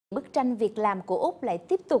Bức tranh việc làm của Úc lại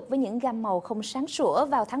tiếp tục với những gam màu không sáng sủa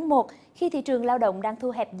vào tháng 1 khi thị trường lao động đang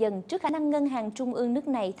thu hẹp dần trước khả năng ngân hàng trung ương nước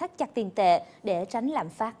này thắt chặt tiền tệ để tránh lạm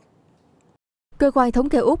phát. Cơ quan thống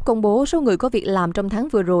kê Úc công bố số người có việc làm trong tháng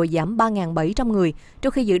vừa rồi giảm 3.700 người,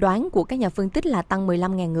 trong khi dự đoán của các nhà phân tích là tăng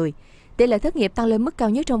 15.000 người. Tỷ lệ thất nghiệp tăng lên mức cao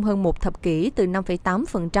nhất trong hơn một thập kỷ, từ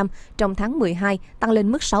 5,8% trong tháng 12 tăng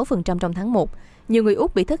lên mức 6% trong tháng 1. Nhiều người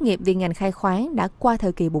Úc bị thất nghiệp vì ngành khai khoáng đã qua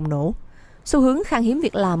thời kỳ bùng nổ. Xu hướng khan hiếm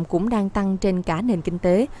việc làm cũng đang tăng trên cả nền kinh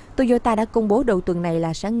tế. Toyota đã công bố đầu tuần này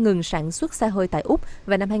là sẽ ngừng sản xuất xe hơi tại Úc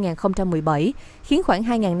vào năm 2017, khiến khoảng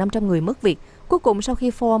 2.500 người mất việc. Cuối cùng, sau khi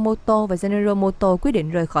Ford Motor và General Motors quyết định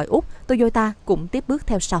rời khỏi Úc, Toyota cũng tiếp bước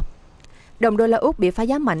theo sau. Đồng đô la Úc bị phá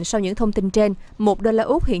giá mạnh sau những thông tin trên. 1 đô la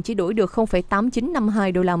Úc hiện chỉ đổi được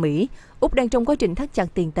 0,8952 đô la Mỹ. Úc đang trong quá trình thắt chặt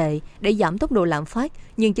tiền tệ để giảm tốc độ lạm phát,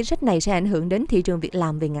 nhưng chính sách này sẽ ảnh hưởng đến thị trường việc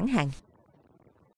làm về ngắn hạn.